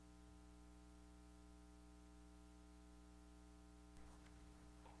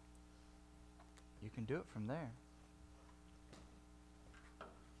can do it from there.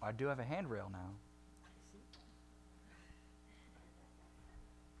 I do have a handrail now.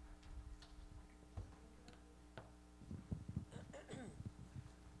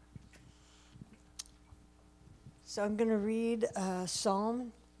 So I'm going to read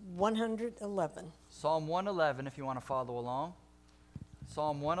Psalm 111. Psalm 111, if you want to follow along.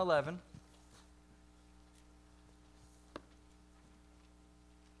 Psalm 111.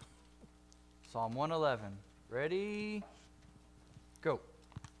 Psalm 111. Ready? Go.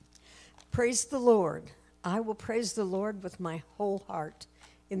 Praise the Lord. I will praise the Lord with my whole heart,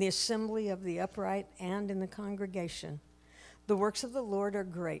 in the assembly of the upright and in the congregation. The works of the Lord are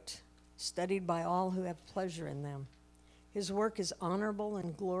great, studied by all who have pleasure in them. His work is honorable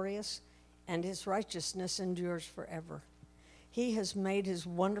and glorious, and his righteousness endures forever. He has made his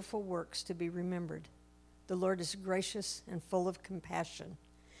wonderful works to be remembered. The Lord is gracious and full of compassion.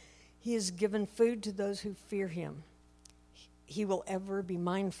 He has given food to those who fear him. He will ever be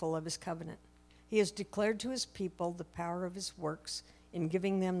mindful of his covenant. He has declared to his people the power of his works in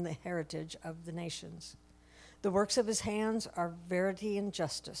giving them the heritage of the nations. The works of his hands are verity and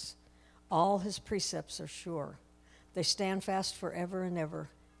justice. All his precepts are sure. They stand fast forever and ever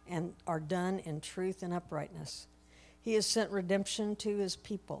and are done in truth and uprightness. He has sent redemption to his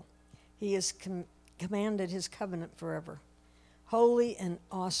people. He has commanded his covenant forever. Holy and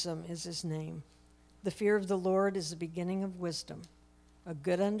awesome is his name. The fear of the Lord is the beginning of wisdom. A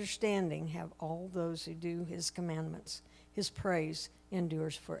good understanding have all those who do his commandments. His praise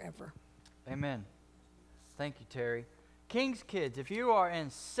endures forever. Amen. Thank you, Terry. King's Kids, if you are in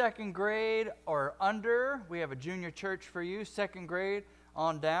second grade or under, we have a junior church for you, second grade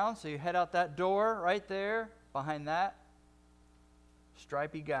on down. So you head out that door right there, behind that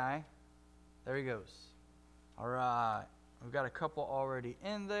stripy guy. There he goes. All right. We've got a couple already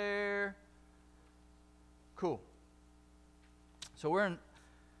in there. Cool. So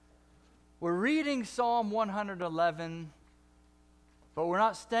we're reading Psalm 111, but we're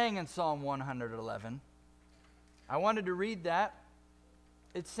not staying in Psalm 111. I wanted to read that.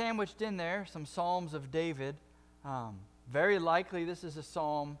 It's sandwiched in there, some Psalms of David. Very likely this is a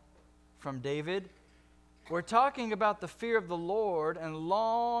psalm from David. We're talking about the fear of the Lord, and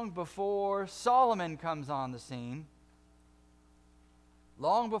long before Solomon comes on the scene,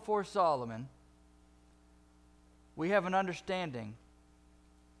 long before Solomon, we have an understanding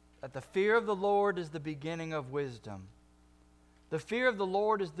that the fear of the Lord is the beginning of wisdom. The fear of the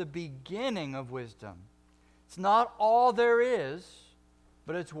Lord is the beginning of wisdom. It's not all there is,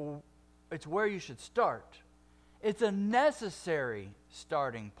 but it's where you should start. It's a necessary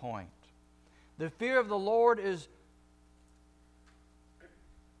starting point. The fear of the Lord is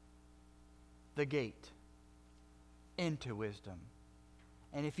the gate into wisdom.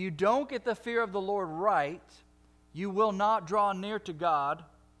 And if you don't get the fear of the Lord right, you will not draw near to God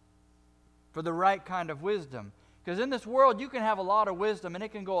for the right kind of wisdom. Because in this world, you can have a lot of wisdom, and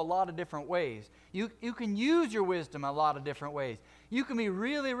it can go a lot of different ways. You can use your wisdom a lot of different ways. You can be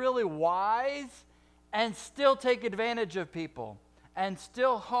really, really wise and still take advantage of people and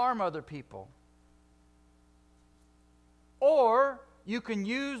still harm other people. Or you can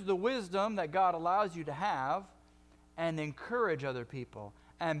use the wisdom that God allows you to have and encourage other people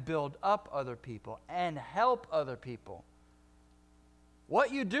and build up other people and help other people.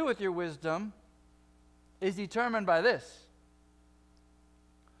 What you do with your wisdom is determined by this: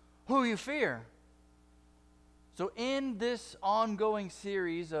 who you fear. So in this ongoing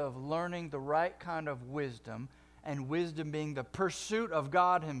series of learning the right kind of wisdom, and wisdom being the pursuit of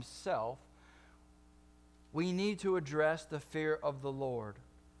God himself, we need to address the fear of the Lord.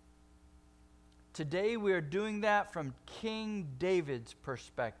 Today we are doing that from King David's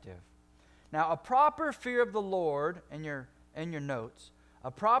perspective. Now, a proper fear of the Lord, in your notes,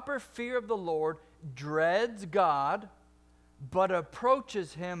 a proper fear of the Lord dreads God, but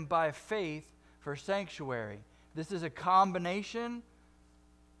approaches him by faith for sanctuary. This is a combination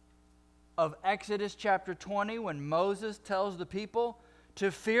of Exodus chapter 20, when Moses tells the people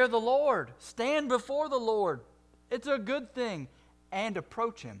to fear the Lord, stand before the Lord. It's a good thing, and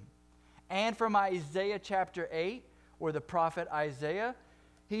approach him. And from Isaiah chapter 8, where the prophet Isaiah,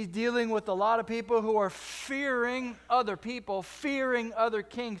 he's dealing with a lot of people who are fearing other people, fearing other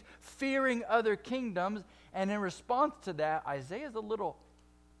kings, fearing other kingdoms. And in response to that, Isaiah's a little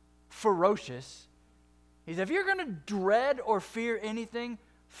ferocious. He said, if you're going to dread or fear anything,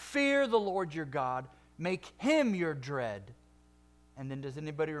 fear the Lord your God. Make him your dread. And then does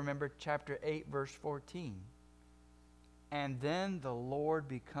anybody remember chapter 8, verse 14? And then the Lord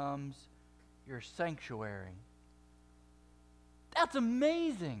becomes your sanctuary. That's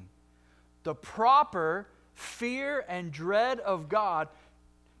amazing. The proper fear and dread of God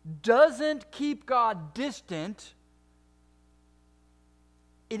doesn't keep God distant.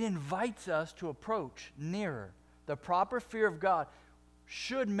 It invites us to approach nearer. The proper fear of God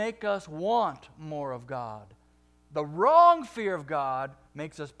should make us want more of God. The wrong fear of God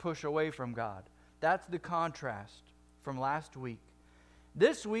makes us push away from God. That's the contrast from last week.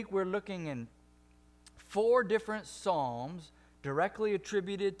 This week we're looking in 4 different psalms directly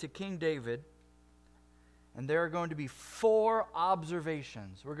attributed to King David. And there are going to be 4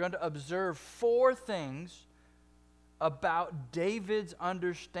 observations. We're going to observe 4 things about David's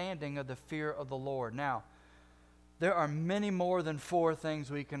understanding of the fear of the Lord. Now, there are many more than 4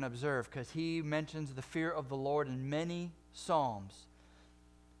 things we can observe because he mentions the fear of the Lord in many psalms.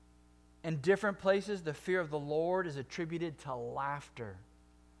 In different places, the fear of the Lord is attributed to laughter.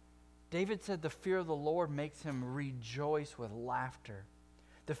 David said the fear of the Lord makes him rejoice with laughter.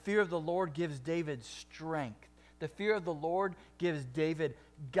 The fear of the Lord gives David strength. The fear of the Lord gives David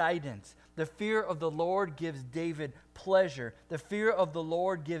guidance. The fear of the Lord gives David pleasure. The fear of the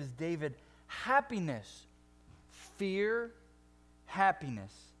Lord gives David happiness. Fear,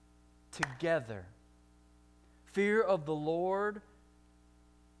 happiness, together. Fear of the Lord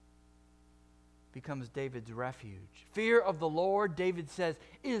becomes David's refuge. Fear of the Lord, David says,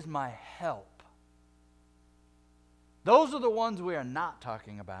 is my help. Those are the ones we are not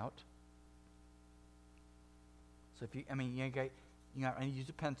talking about. So if you use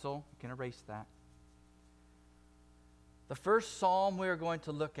a pencil, you can erase that. The first psalm we are going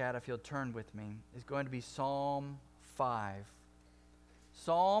to look at, if you'll turn with me, is going to be Psalm 5.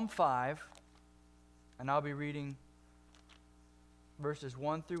 Psalm 5, and I'll be reading verses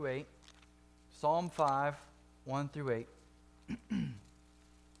 1 through 8. Psalm 5, 1 through 8.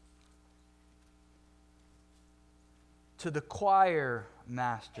 To the choir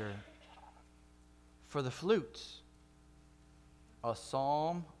master for the flutes, a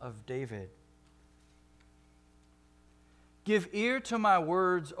psalm of David. Give ear to my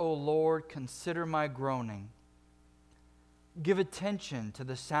words, O Lord, consider my groaning. Give attention to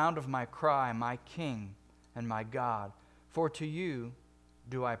the sound of my cry, my King and my God, for to you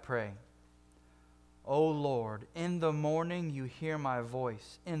do I pray. O Lord, in the morning you hear my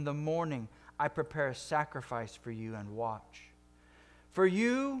voice. In the morning I prepare a sacrifice for you and watch. For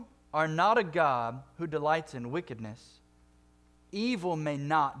you are not a God who delights in wickedness. Evil may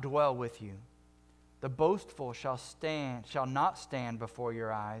not dwell with you. The boastful shall not stand before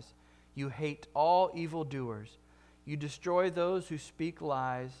your eyes. You hate all evildoers. You destroy those who speak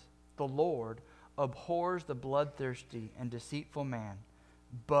lies. The Lord abhors the bloodthirsty and deceitful man.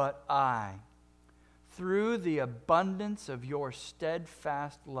 But I, through the abundance of your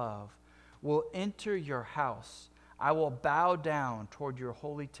steadfast love, will enter your house. I will bow down toward your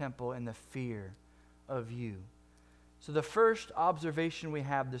holy temple in the fear of you. So the first observation we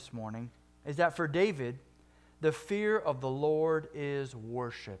have this morning is that for David, the fear of the Lord is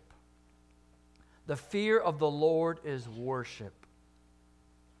worship. The fear of the Lord is worship.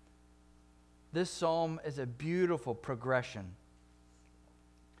 This psalm is a beautiful progression.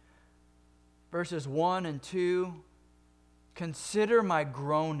 Verses 1 and 2, consider my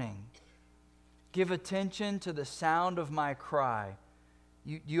groaning. Give attention to the sound of my cry.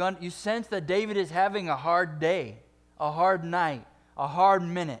 You sense that David is having a hard day, a hard night, a hard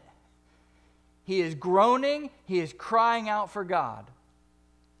minute. He is groaning. He is crying out for God.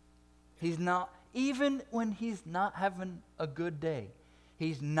 He's not, even when he's not having a good day,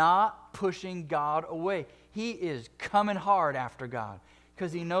 he's not pushing God away. He is coming hard after God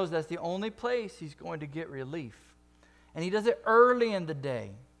because he knows that's the only place he's going to get relief. And he does it early in the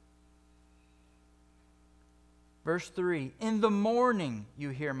day. Verse 3, in the morning you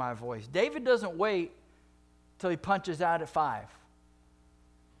hear my voice. David doesn't wait till he punches out at 5.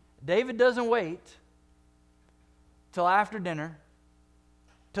 David doesn't wait till after dinner,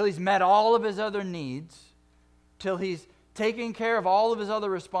 till he's met all of his other needs, till he's taking care of all of his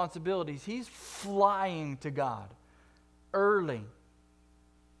other responsibilities. He's flying to God early.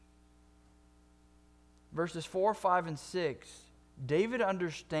 Verses 4, 5, and 6, David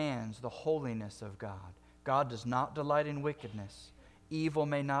understands the holiness of God. God does not delight in wickedness. Evil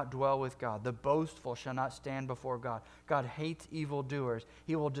may not dwell with God. The boastful shall not stand before God. God hates evildoers.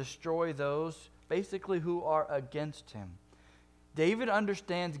 He will destroy those, basically, who are against him. David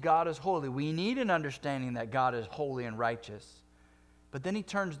understands God is holy. We need an understanding that God is holy and righteous. But then he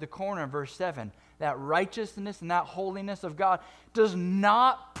turns the corner in verse 7. That righteousness and that holiness of God does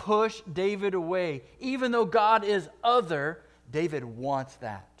not push David away. Even though God is other, David wants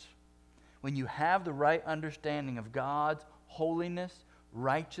that. When you have the right understanding of God's holiness,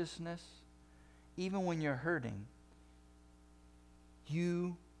 righteousness, even when you're hurting,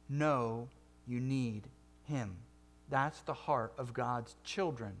 you know you need Him. That's the heart of God's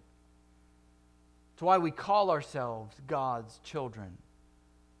children. It's why we call ourselves God's children,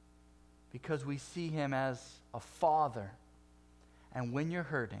 because we see Him as a Father. And when you're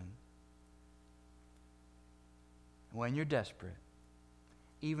hurting, when you're desperate,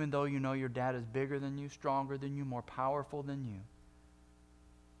 even though you know your dad is bigger than you, stronger than you, more powerful than you,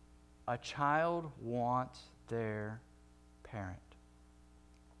 a child wants their parent.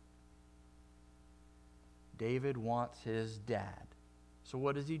 David wants his dad. So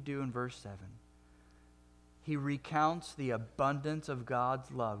what does he do in verse 7? He recounts the abundance of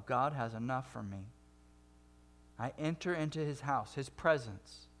God's love. God has enough for me. I enter into His house, His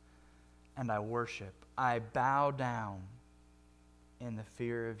presence, and I worship. I bow down in the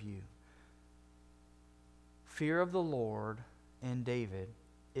fear of you. Fear of the Lord in David,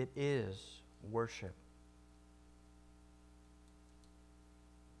 it is worship.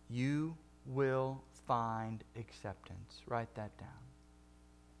 You will find acceptance. Write that down.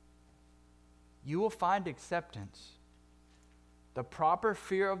 You will find acceptance. The proper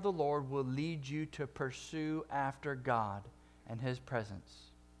fear of the Lord will lead you to pursue after God and His presence.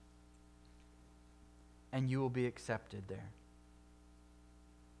 And you will be accepted there.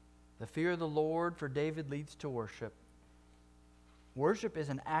 The fear of the Lord for David leads to worship. Worship is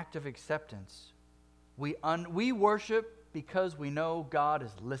an act of acceptance. We worship because we know God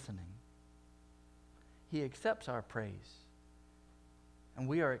is listening. He accepts our praise. And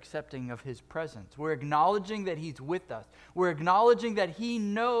we are accepting of His presence. We're acknowledging that He's with us. We're acknowledging that He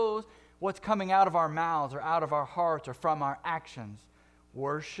knows what's coming out of our mouths or out of our hearts or from our actions.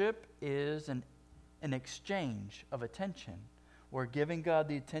 Worship is an exchange of attention. We're giving God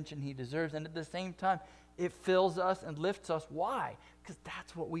the attention He deserves, and at the same time, it fills us and lifts us. Why? Because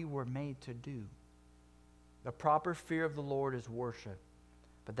that's what we were made to do. The proper fear of the Lord is worship.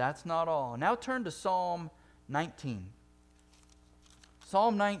 But that's not all. Now turn to Psalm 19.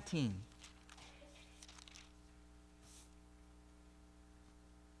 Psalm 19.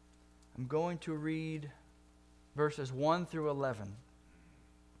 I'm going to read verses 1 through 11.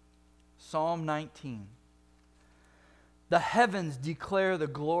 Psalm 19. The heavens declare the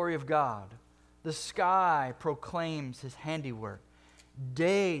glory of God. The sky proclaims His handiwork.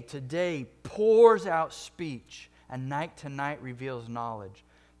 Day to day pours out speech, and night to night reveals knowledge.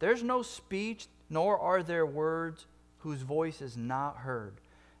 There's no speech, nor are there words whose voice is not heard.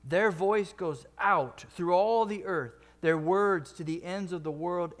 Their voice goes out through all the earth, their words to the ends of the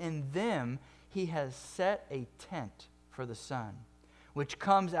world. In them He has set a tent for the sun, which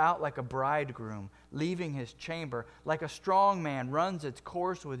comes out like a bridegroom, leaving his chamber. Like a strong man runs its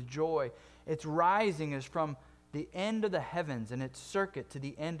course with joy. Its rising is from the end of the heavens, and its circuit to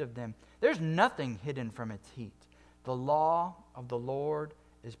the end of them. There's nothing hidden from its heat. The law of the Lord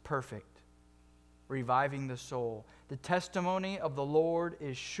is perfect, reviving the soul. The testimony of the Lord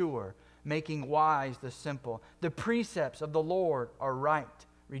is sure, making wise the simple. The precepts of the Lord are right,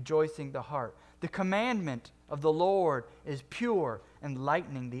 rejoicing the heart. The commandment of the Lord is pure,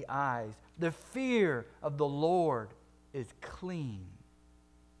 enlightening the eyes. The fear of the Lord is clean,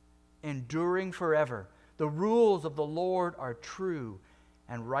 enduring forever. The rules of the Lord are true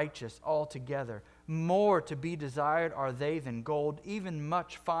and righteous altogether. More to be desired are they than gold, even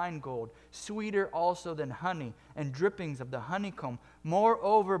much fine gold, sweeter also than honey, and drippings of the honeycomb.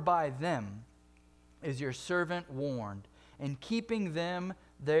 Moreover, by them is your servant warned. In keeping them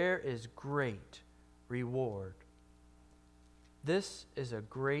there is great reward. This is a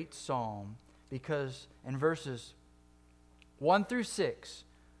great psalm because in verses 1 through 6,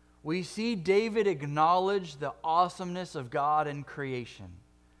 we see David acknowledge the awesomeness of God in creation.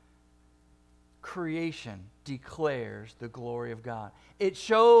 Creation declares the glory of God. It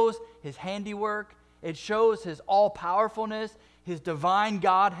shows His handiwork. It shows His all-powerfulness, His divine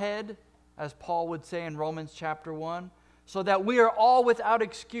Godhead, as Paul would say in Romans chapter 1, so that we are all without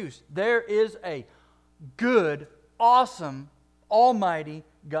excuse. There is a good, awesome, almighty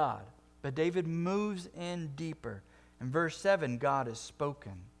God. But David moves in deeper. In verse 7, God has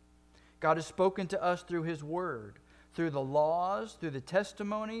spoken. God has spoken to us through His word, through the laws, through the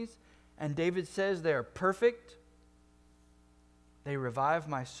testimonies. And David says they are perfect. They revive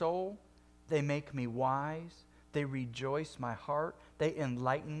my soul. They make me wise. They rejoice my heart. They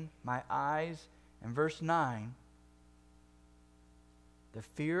enlighten my eyes. And verse 9, the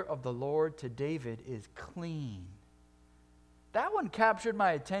fear of the Lord to David is clean. That one captured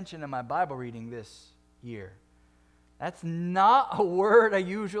my attention in my Bible reading this year. That's not a word I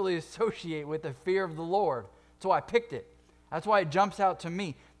usually associate with the fear of the Lord. So I picked it. That's why it jumps out to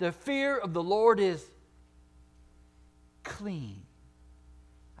me. The fear of the Lord is clean.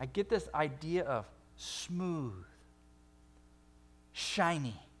 I get this idea of smooth,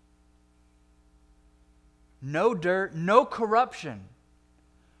 shiny, no dirt, no corruption,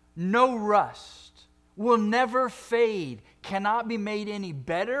 no rust, will never fade, cannot be made any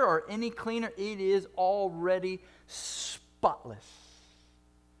better or any cleaner. It is already spotless.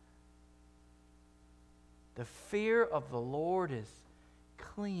 The fear of the Lord is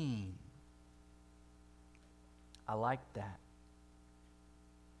clean. I like that.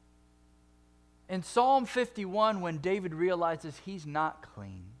 In Psalm 51, when David realizes he's not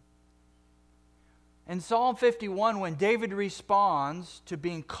clean, in Psalm 51, when David responds to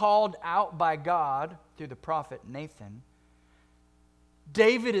being called out by God through the prophet Nathan,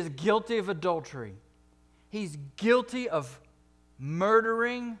 David is guilty of adultery. He's guilty of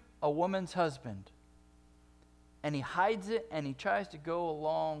murdering a woman's husband. And he hides it and he tries to go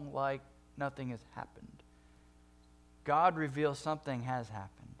along like nothing has happened. God reveals something has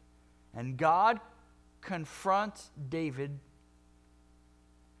happened. And God confronts David.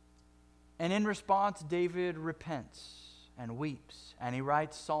 And in response, David repents and weeps. And he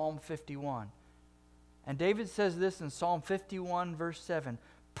writes Psalm 51. And David says this in Psalm 51, verse 7.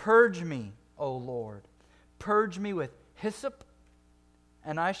 Purge me, O Lord. Purge me with hyssop,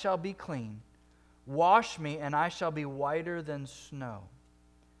 and I shall be clean. Wash me, and I shall be whiter than snow.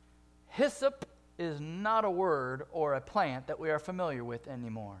 Hyssop is not a word or a plant that we are familiar with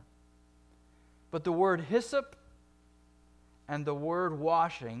anymore. But the word hyssop and the word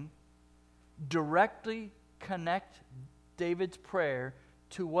washing directly connect David's prayer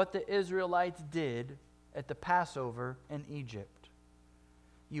to what the Israelites did at the Passover in Egypt.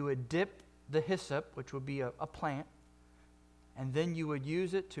 You would dip the hyssop, which would be a plant, and then you would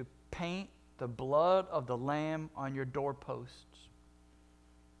use it to paint the blood of the lamb on your doorposts.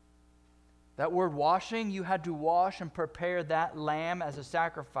 That word washing, you had to wash and prepare that lamb as a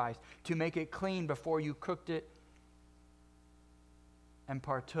sacrifice to make it clean before you cooked it and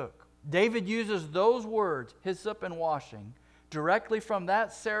partook. David uses those words, hyssop and washing, directly from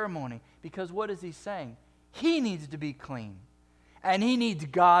that ceremony because what is he saying? He needs to be clean, and he needs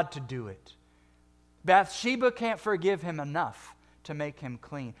God to do it. Bathsheba can't forgive him enough to make him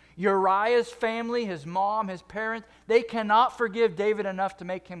clean. Uriah's family, his mom, his parents, they cannot forgive David enough to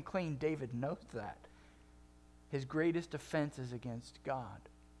make him clean. David knows that. His greatest offense is against God.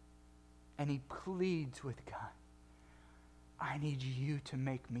 And he pleads with God, I need you to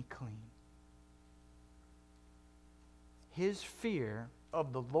make me clean. His fear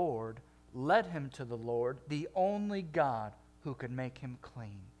of the Lord led him to the Lord, the only God who could make him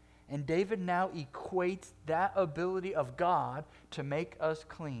clean. And David now equates that ability of God to make us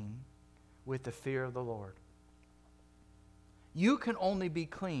clean with the fear of the Lord. You can only be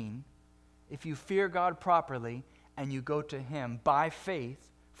clean if you fear God properly and you go to Him by faith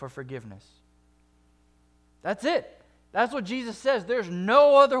for forgiveness. That's it. That's what Jesus says. There's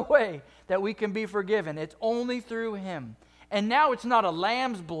no other way that we can be forgiven. It's only through Him. And now it's not a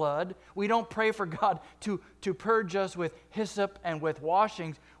lamb's blood. We don't pray for God to purge us with hyssop and with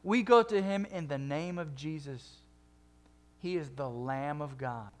washings. We go to Him in the name of Jesus. He is the Lamb of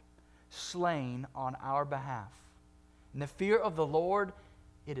God, slain on our behalf. And the fear of the Lord,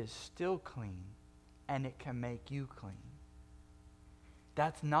 it is still clean, and it can make you clean.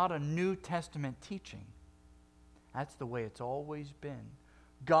 That's not a New Testament teaching. That's the way it's always been.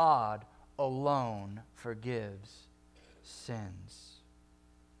 God alone forgives sins.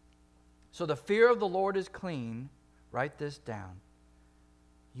 So the fear of the Lord is clean. Write this down.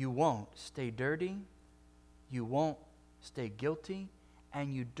 You won't stay dirty, you won't stay guilty,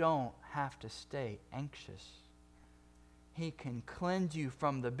 and you don't have to stay anxious. He can cleanse you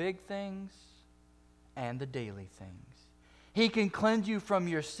from the big things and the daily things. He can cleanse you from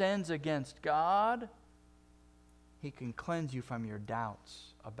your sins against God. He can cleanse you from your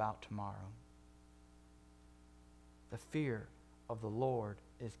doubts about tomorrow. The fear of the Lord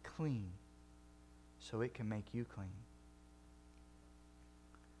is clean, so it can make you clean.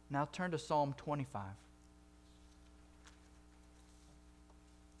 Now turn to Psalm 25.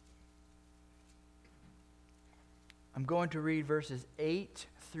 I'm going to read verses 8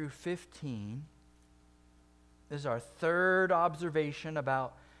 through 15. This is our third observation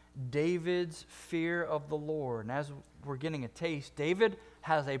about David's fear of the Lord. And as we're getting a taste, David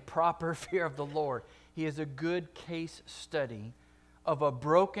has a proper fear of the Lord. He is a good case study of a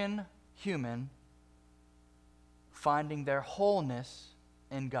broken human finding their wholeness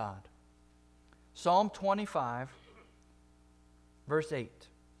in God. Psalm 25, verse 8.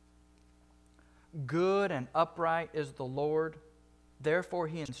 Good and upright is the Lord. Therefore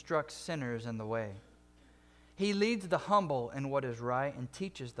he instructs sinners in the way. He leads the humble in what is right and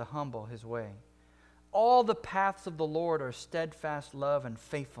teaches the humble his way. All the paths of the Lord are steadfast love and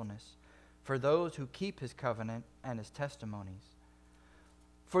faithfulness for those who keep his covenant and his testimonies.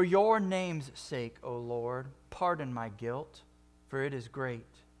 For your name's sake, O Lord, pardon my guilt, for it is great.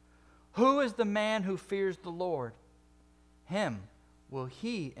 Who is the man who fears the Lord? Him will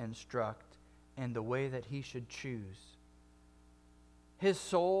he instruct in the way that he should choose. His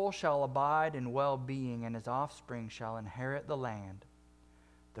soul shall abide in well-being, and his offspring shall inherit the land.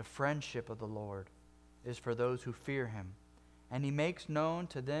 The friendship of the Lord is for those who fear him, and he makes known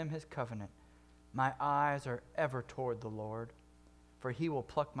to them his covenant. My eyes are ever toward the Lord, for he will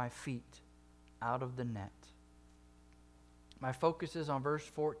pluck my feet out of the net. My focus is on verse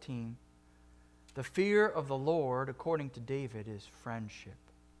 14. The fear of the Lord, according to David, is friendship.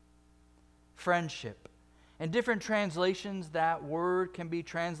 Friendship. In different translations, that word can be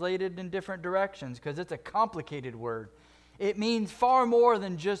translated in different directions because it's a complicated word. It means far more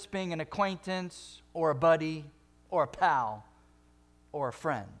than just being an acquaintance or a buddy or a pal or a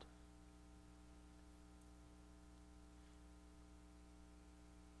friend.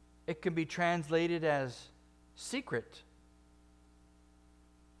 It can be translated as secret,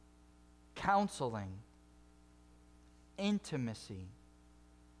 counseling, intimacy,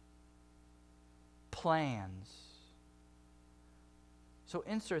 plans. So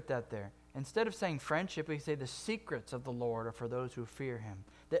insert that there. Instead of saying friendship, we say the secrets of the Lord are for those who fear him.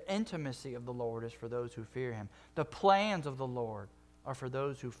 The intimacy of the Lord is for those who fear him. The plans of the Lord are for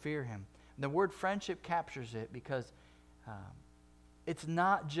those who fear him. And the word friendship captures it because it's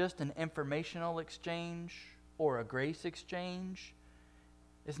not just an informational exchange or a grace exchange.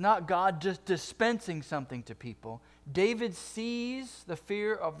 It's not God just dispensing something to people. David sees the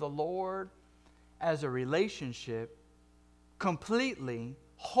fear of the Lord as a relationship completely,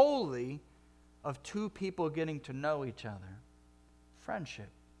 wholly, of two people getting to know each other. Friendship.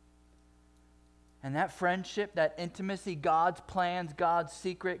 And that friendship, that intimacy, God's plans, God's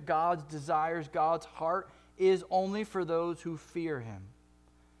secret, God's desires, God's heart, is only for those who fear him.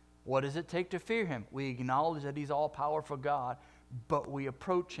 What does it take to fear him? We acknowledge that he's all-powerful God, but we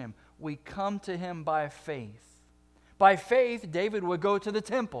approach him. We come to him by faith. By faith, David would go to the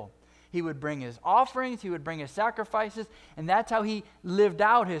temple. He would bring his offerings, he would bring his sacrifices, and that's how he lived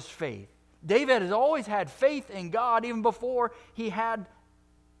out his faith. David has always had faith in God even before he had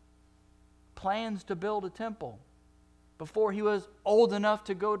plans to build a temple, before he was old enough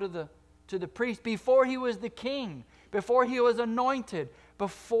to go to the priest, before he was the king, before he was anointed,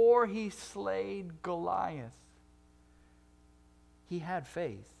 before he slayed Goliath. He had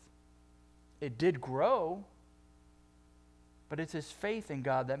faith. It did grow, but it's his faith in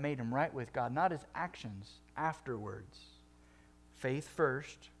God that made him right with God, not his actions afterwards. Faith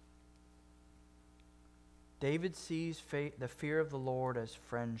first. David sees the fear of the Lord as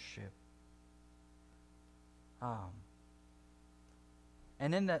friendship.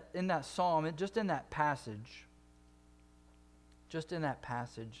 And in that psalm, just in that passage,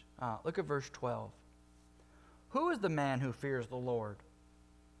 look at verse 12. Who is the man who fears the Lord?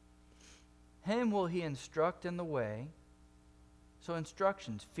 Him will he instruct in the way. So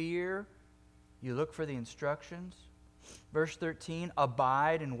instructions, fear, you look for the instructions. Verse 13,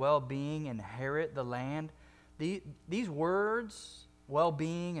 abide in well-being, inherit the land. These words,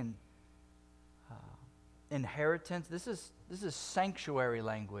 well-being and inheritance, this is sanctuary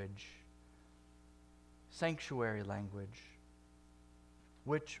language. Sanctuary language,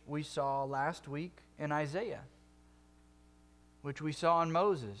 which we saw last week in Isaiah, which we saw in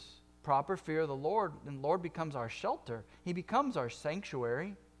Moses. Proper fear of the Lord, and the Lord becomes our shelter. He becomes our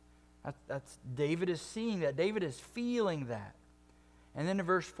sanctuary. That's David is seeing that. David is feeling that. And then in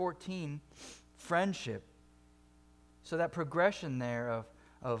verse 14, friendship. So that progression there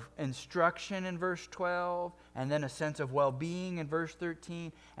of instruction in verse 12, and then a sense of well-being in verse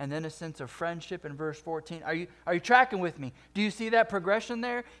 13, and then a sense of friendship in verse 14. Are you tracking with me? Do you see that progression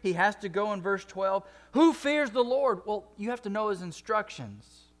there? He has to go in verse 12. Who fears the Lord? Well, you have to know his instructions.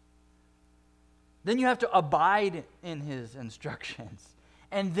 Then you have to abide in his instructions.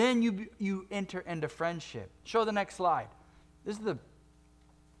 And then you enter into friendship. Show the next slide. This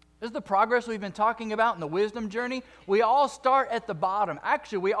is the progress we've been talking about in the wisdom journey. We all start at the bottom.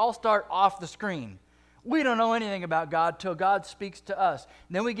 Actually, we all start off the screen. We don't know anything about God till God speaks to us.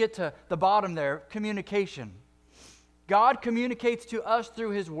 And then we get to the bottom there, communication. God communicates to us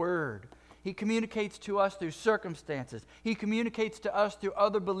through his word. He communicates to us through circumstances. He communicates to us through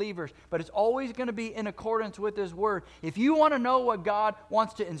other believers. But it's always going to be in accordance with his word. If you want to know what God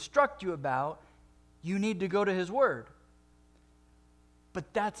wants to instruct you about, You need to go to His Word.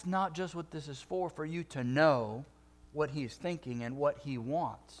 But that's not just what this is for you to know what He's thinking and what He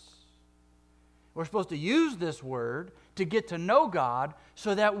wants. We're supposed to use this Word to get to know God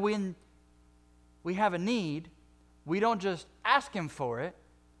so that when we have a need, we don't just ask Him for it.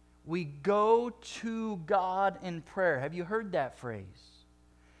 We go to God in prayer. Have you heard that phrase?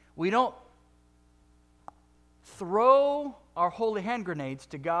 We don't throw our holy hand grenades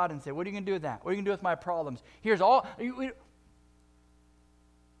to God and say, what are you going to do with that? What are you going to do with my problems? Here's all.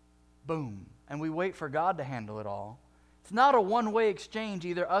 Boom. And we wait for God to handle it all. It's not a one-way exchange,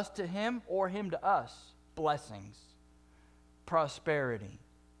 either us to Him or Him to us. Blessings. Prosperity.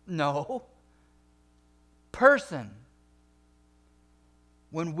 No. Person.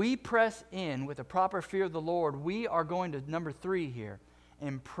 When we press in with a proper fear of the Lord, we are going to number 3 here.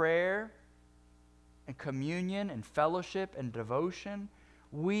 In prayer and communion and fellowship and devotion,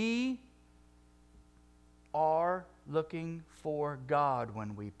 we are looking for God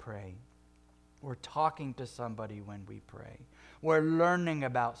when we pray. We're talking to somebody when we pray. We're learning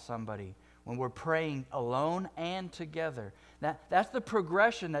about somebody when we're praying alone and together. That's the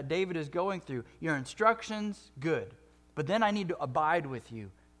progression that David is going through. Your instructions, good. But then I need to abide with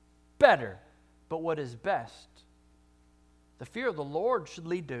you. Better. But what is best? The fear of the Lord should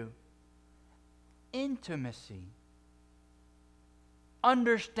lead to intimacy.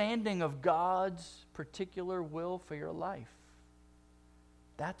 Understanding of God's particular will for your life.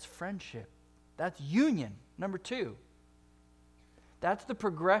 That's friendship. That's union. Number 2. That's the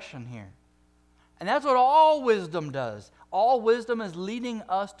progression here. And that's what all wisdom does. All wisdom is leading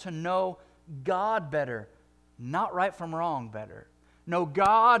us to know God better. Not right from wrong better. Know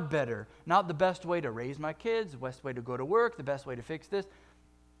God better. Not the best way to raise my kids, the best way to go to work, the best way to fix this.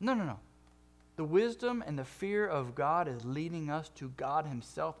 No. The wisdom and the fear of God is leading us to God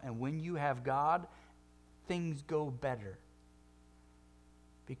Himself. And when you have God, things go better.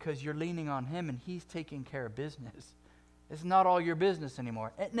 Because you're leaning on Him and He's taking care of business. It's not all your business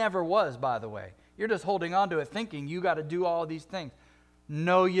anymore. It never was, by the way. You're just holding on to it thinking you got to do all these things.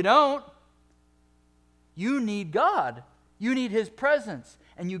 No, you don't. You need God. You need His presence.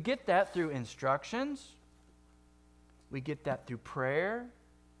 And you get that through instructions. We get that through prayer.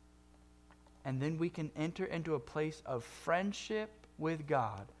 And then we can enter into a place of friendship with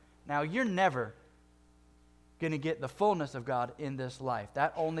God. Now, you're never going to get the fullness of God in this life.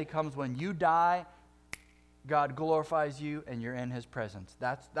 That only comes when you die, God glorifies you, and you're in His presence.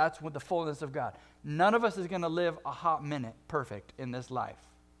 That's what the fullness of God. None of us is going to live a hot minute perfect in this life.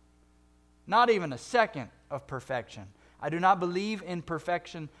 Not even a second of perfection. I do not believe in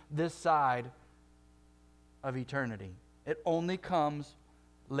perfection this side of eternity. It only comes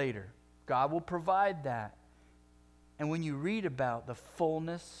later. God will provide that. And when you read about the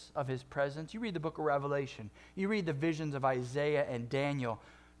fullness of His presence, you read the book of Revelation, you read the visions of Isaiah and Daniel,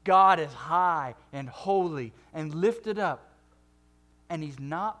 God is high and holy and lifted up, and He's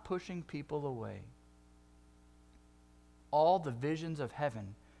not pushing people away. All the visions of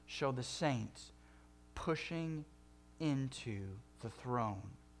heaven show the saints pushing into the throne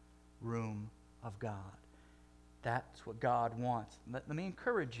room of God. That's what God wants. Let me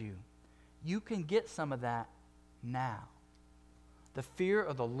encourage you. You can get some of that now. The fear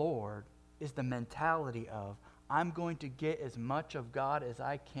of the Lord is the mentality of, I'm going to get as much of God as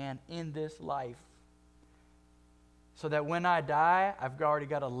I can in this life so that when I die, I've already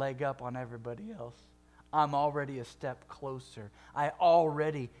got a leg up on everybody else. I'm already a step closer. I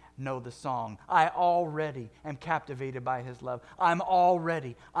already know the song. I already am captivated by His love. I'm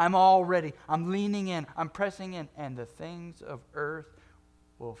leaning in, I'm pressing in, and the things of earth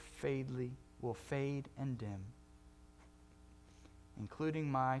will fade and dim, including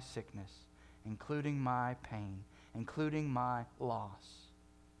my sickness, including my pain, including my loss.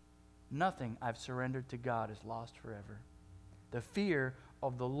 Nothing I've surrendered to God is lost forever. The fear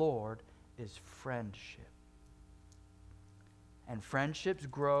of the Lord is friendship. And friendships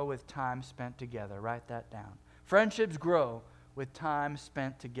grow with time spent together. Write that down. Friendships grow with time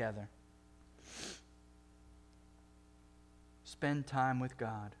spent together. Spend time with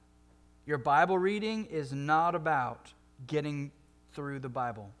God. Your Bible reading is not about getting through the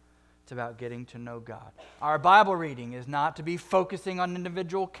Bible. It's about getting to know God. Our Bible reading is not to be focusing on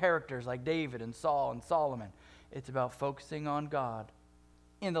individual characters like David and Saul and Solomon. It's about focusing on God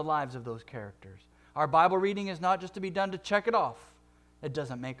in the lives of those characters. Our Bible reading is not just to be done to check it off. It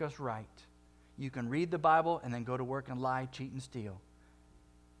doesn't make us right. You can read the Bible and then go to work and lie, cheat, and steal.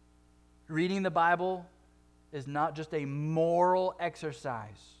 Reading the Bible is not just a moral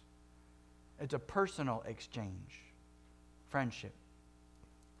exercise. It's a personal exchange. Friendship.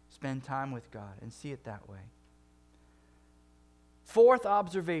 spend time with God and see it that way. Fourth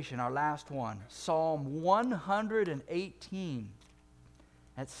observation, our last one, Psalm 118.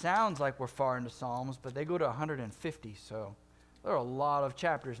 It sounds like we're far into Psalms, but they go to 150, so there are a lot of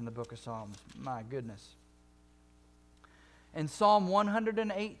chapters in the book of Psalms. My goodness. In Psalm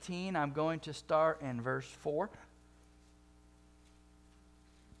 118, I'm going to start in verse 4.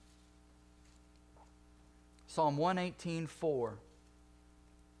 Psalm 118, 4.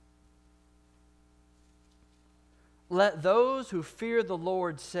 Let those who fear the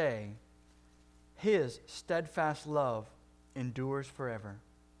Lord say, His steadfast love endures forever.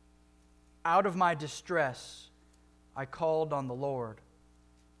 Out of my distress, I called on the Lord.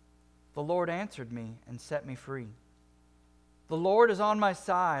 The Lord answered me and set me free. The Lord is on my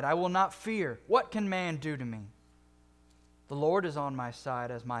side. I will not fear. What can man do to me? The Lord is on my side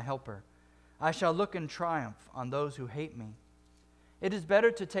as my helper. I shall look in triumph on those who hate me. It is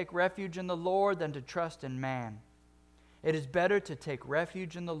better to take refuge in the Lord than to trust in man. It is better to take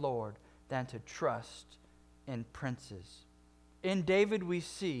refuge in the Lord than to trust in princes. In David we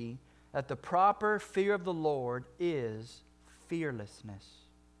see that the proper fear of the Lord is fearlessness.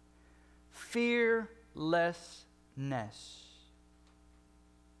 Fearlessness.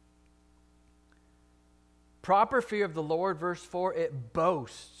 Proper fear of the Lord, verse 4, it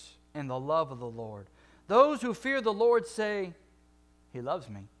boasts in the love of the Lord. Those who fear the Lord say, He loves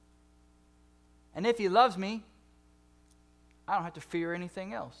me. And if He loves me, I don't have to fear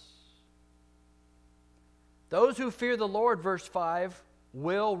anything else. Those who fear the Lord, verse 5,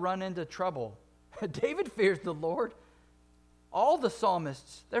 will run into trouble. David fears the Lord. All the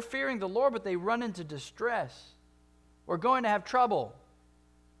psalmists, they're fearing the Lord, but they run into distress. We're going to have trouble.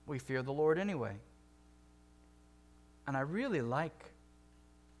 We fear the Lord anyway. And I really like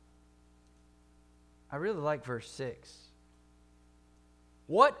verse 6.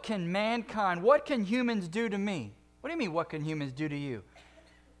 What can humans do to me? What do you mean, what can humans do to you?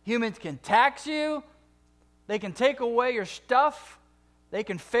 Humans can tax you. They can take away your stuff. They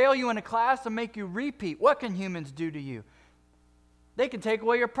can fail you in a class and make you repeat. What can humans do to you? They can take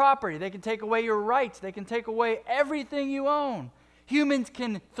away your property. They can take away your rights. They can take away everything you own. Humans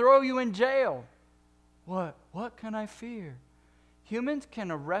can throw you in jail. What can I fear? Humans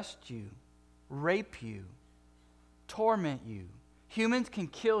can arrest you, rape you, torment you. Humans can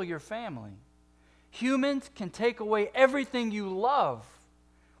kill your family. Humans can take away everything you love.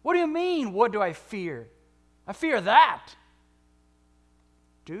 What do you mean, what do I fear? I fear that.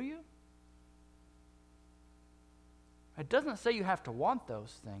 Do you? It doesn't say you have to want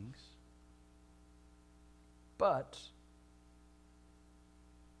those things. But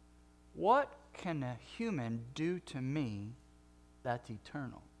what can a human do to me that's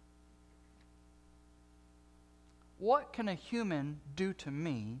eternal? What can a human do to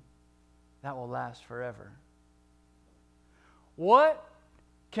me that will last forever? What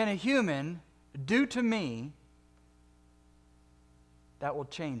can a human do to me that will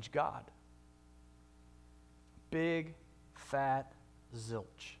change God? Big, fat,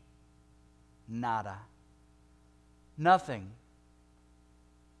 zilch. Nada. Nothing.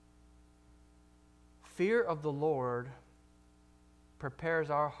 Fear of the Lord prepares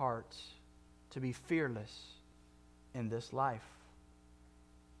our hearts to be fearless in this life,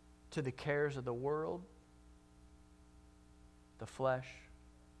 to the cares of the world, the flesh,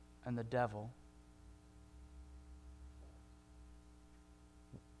 and the devil.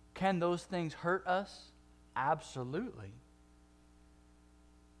 Can those things hurt us? Absolutely.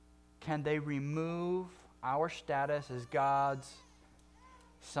 Can they remove our status as God's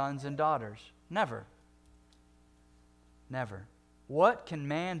sons and daughters? Never. Never. What can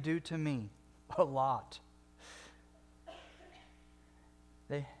man do to me? A lot.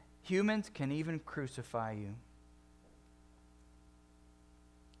 Humans can even crucify you.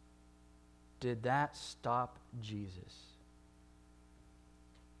 Did that stop Jesus?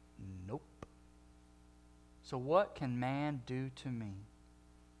 Nope. So what can man do to me?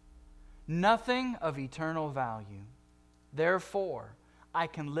 Nothing of eternal value. Therefore, I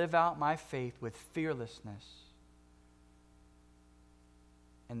can live out my faith with fearlessness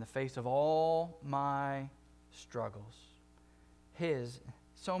in the face of all my struggles.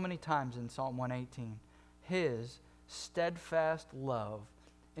 So many times in Psalm 118, His steadfast love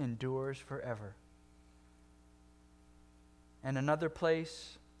endures forever. And another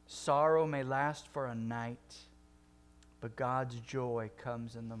place, sorrow may last for a night, but God's joy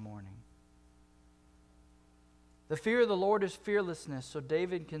comes in the morning. The fear of the Lord is fearlessness, so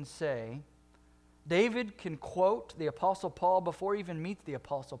David can say, David can quote the Apostle Paul before he even meets the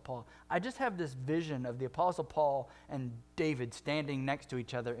Apostle Paul. I just have this vision of the Apostle Paul and David standing next to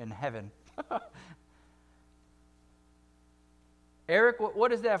each other in heaven. Eric,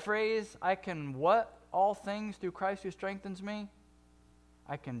 what is that phrase? I can what? All things through Christ who strengthens me?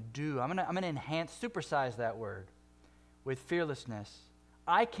 I can do. I'm gonna enhance, supersize that word with fearlessness.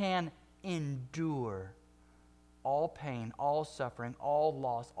 I can endure all pain, all suffering, all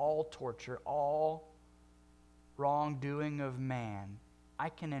loss, all torture, all wrongdoing of man. I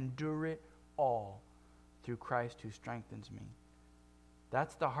can endure it all through Christ who strengthens me.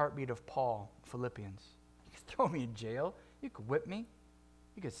 That's the heartbeat of Paul, Philippians. You could throw me in jail. You could whip me.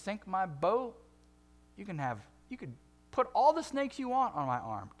 You could sink my boat. You could put all the snakes you want on my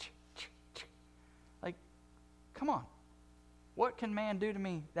arm. Like, come on. What can man do to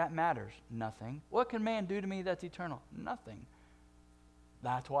me that matters? Nothing. What can man do to me that's eternal? Nothing.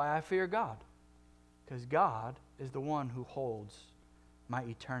 That's why I fear God. Because God is the one who holds my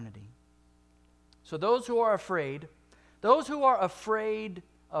eternity. So those who are afraid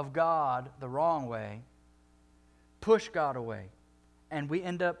of God the wrong way, push God away. And we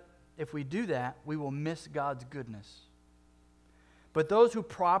end up, if we do that, we will miss God's goodness. But those who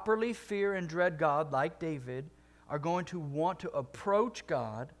properly fear and dread God, like David, are going to want to approach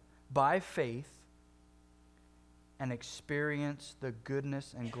God by faith and experience the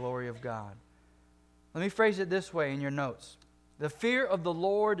goodness and glory of God. Let me phrase it this way in your notes. The fear of the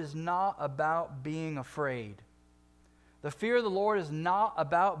Lord is not about being afraid. The fear of the Lord is not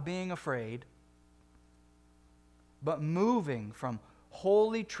about being afraid, but moving from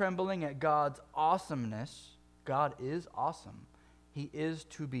holy trembling at God's awesomeness. God is awesome. He is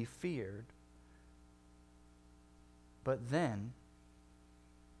to be feared. But then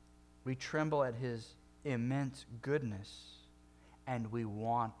we tremble at his immense goodness, and we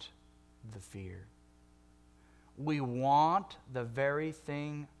want the fear. We want the very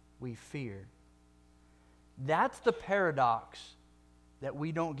thing we fear. That's the paradox that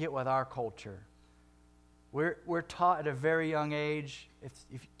we don't get with our culture. We're taught at a very young age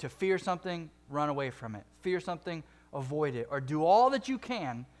if to fear something, run away from it. Fear something, avoid it. Or do all that you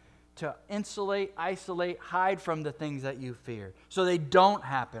can to insulate, isolate, hide from the things that you fear so they don't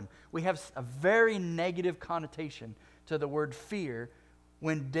happen. We have a very negative connotation to the word fear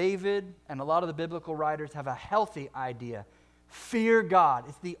when David and a lot of the biblical writers have a healthy idea. Fear God.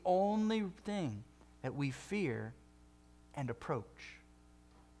 It's the only thing that we fear and approach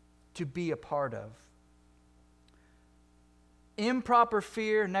to be a part of. Improper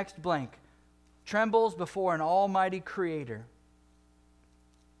fear, next blank, trembles before an almighty creator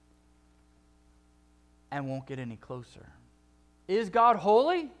and won't get any closer. Is God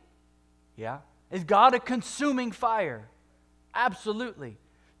holy? Yeah. Is God a consuming fire? Absolutely.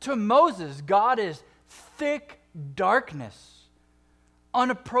 To Moses, God is thick darkness,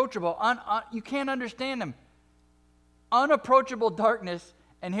 unapproachable. You can't understand him. Unapproachable darkness,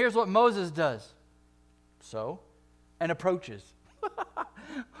 and here's what Moses does. And approaches.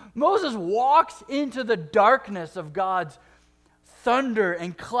 Moses walks into the darkness of God's thunder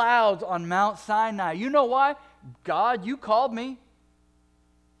and clouds on Mount Sinai. You know why? God, you called me.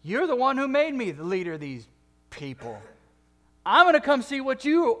 You're the one who made me the leader of these people. I'm going to come see what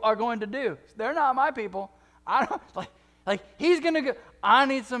you are going to do. They're not my people. I don't like he's going to go. I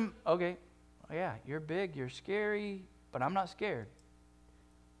need some. Okay, yeah, you're big, you're scary, but I'm not scared.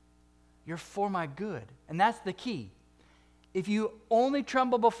 You're for my good, and that's the key. If you only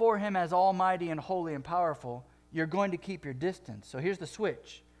tremble before him as almighty and holy and powerful, you're going to keep your distance. So here's the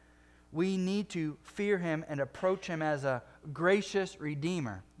switch. We need to fear him and approach him as a gracious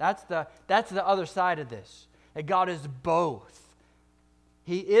redeemer. That's the other side of this. That God is both.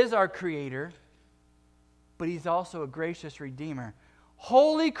 He is our creator, but he's also a gracious redeemer.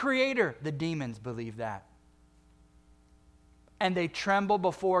 Holy creator, the demons believe that. And they tremble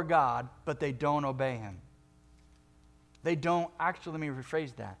before God, but they don't obey him. They don't, actually, let me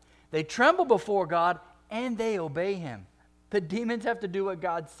rephrase that. They tremble before God and they obey him. The demons have to do what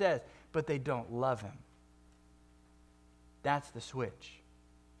God says, but they don't love him. That's the switch.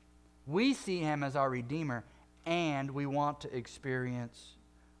 We see him as our Redeemer, and we want to experience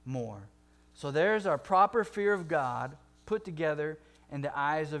more. So there's our proper fear of God put together in the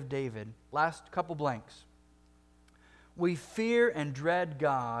eyes of David. Last couple blanks. We fear and dread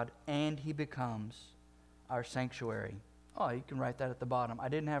God, and he becomes our sanctuary. Oh, you can write that at the bottom. I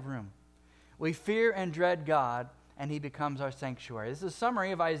didn't have room. We fear and dread God, and he becomes our sanctuary. This is a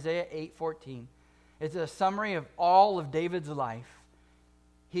summary of Isaiah 8:14. It's a summary of all of David's life.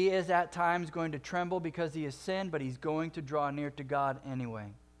 He is at times going to tremble because he has sinned, but he's going to draw near to God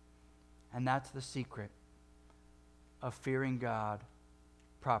anyway. And that's the secret of fearing God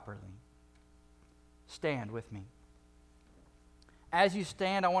properly. Stand with me. As you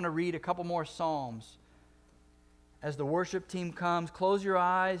stand, I want to read a couple more Psalms. As the worship team comes, close your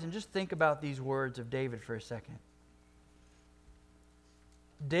eyes and just think about these words of David for a second.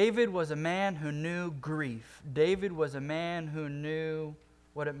 David was a man who knew grief. David was a man who knew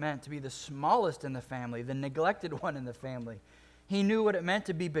what it meant to be the smallest in the family, the neglected one in the family. He knew what it meant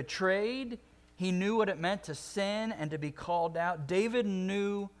to be betrayed. He knew what it meant to sin and to be called out. David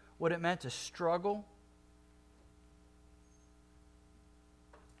knew what it meant to struggle.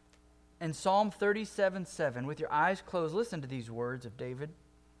 In Psalm 37:7, with your eyes closed, listen to these words of David.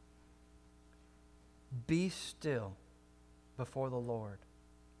 Be still before the Lord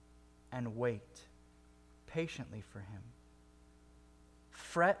and wait patiently for him.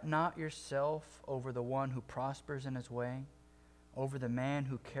 Fret not yourself over the one who prospers in his way, over the man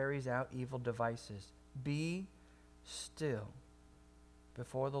who carries out evil devices. Be still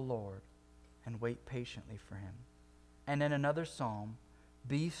before the Lord and wait patiently for him. And in another psalm,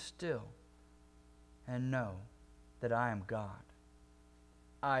 be still and know that I am God.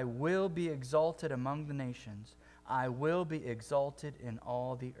 I will be exalted among the nations. I will be exalted in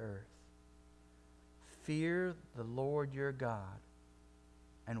all the earth. Fear the Lord your God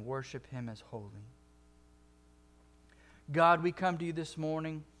and worship him as holy. God, we come to you this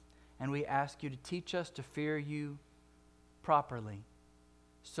morning and we ask you to teach us to fear you properly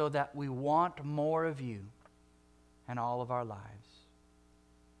so that we want more of you in all of our lives.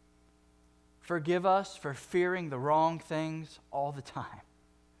 Forgive us for fearing the wrong things all the time,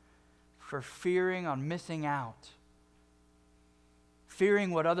 for fearing on missing out,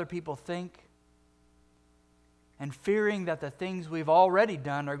 fearing what other people think, and fearing that the things we've already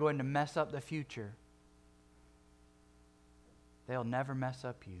done are going to mess up the future. They'll never mess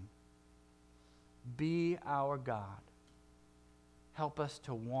up you. Be our God. Help us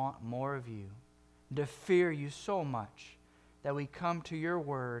to want more of you, to fear you so much that we come to your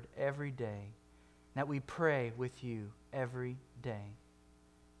word every day, that we pray with you every day.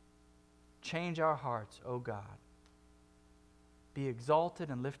 Change our hearts, O God. Be exalted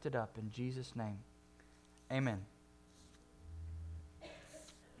and lifted up in Jesus' name. Amen.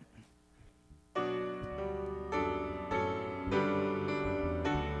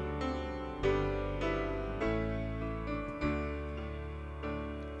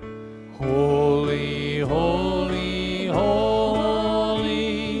 Holy, holy,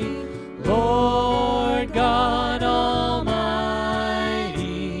 holy, Lord God Almighty,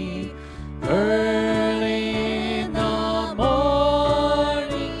 early in the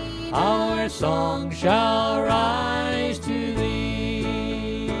morning our song shall rise to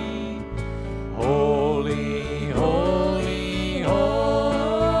thee. Holy, holy,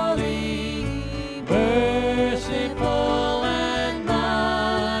 holy, merciful and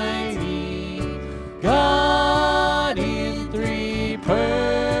mighty, God in three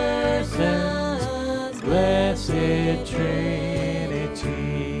persons, blessed Trinity.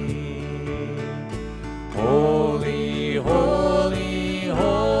 Holy, holy,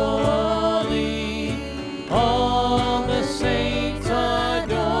 holy, all the saints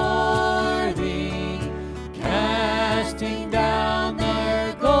adore thee, casting down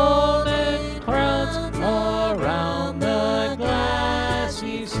their golden crowns around the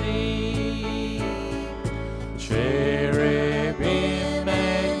glassy sea. Cherubim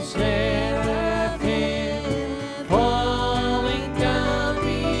and seraphim falling down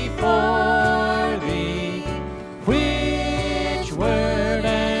before thee, which word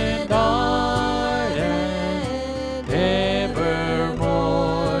and art and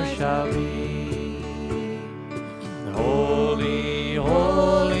evermore shall be. Holy,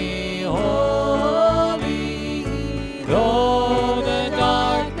 holy, holy, though the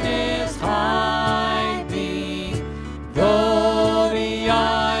darkness hide thee, though the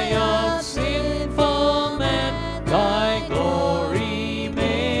eye of sinful man thy glory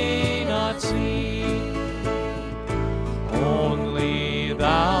may not see, only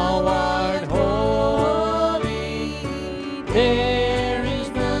thou art holy, there is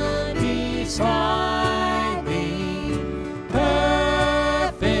none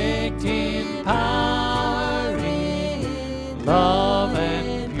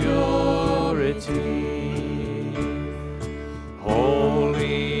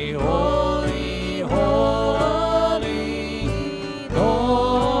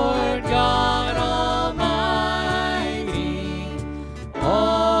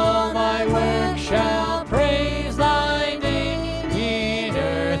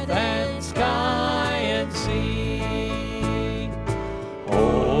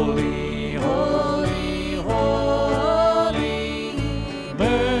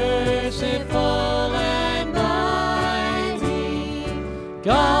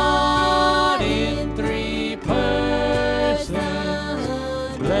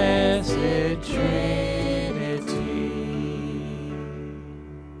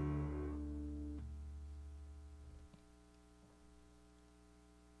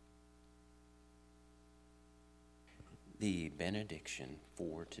The benediction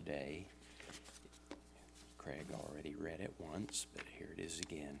for today, Craig already read it once, but here it is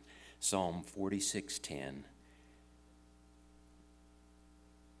again. Psalm 46:10.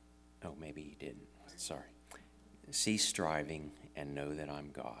 Oh, maybe he didn't. Sorry. Cease striving and know that I'm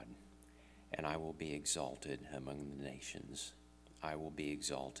God, and I will be exalted among the nations. I will be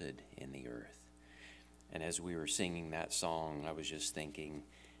exalted in the earth. And as we were singing that song, I was just thinking,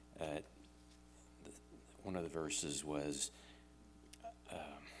 one of the verses was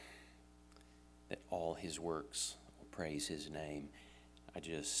that all his works will praise his name.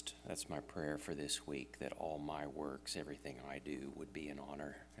 That's my prayer for this week, that all my works, everything I do, would be an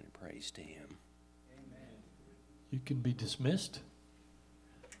honor and praise to him. You can be dismissed.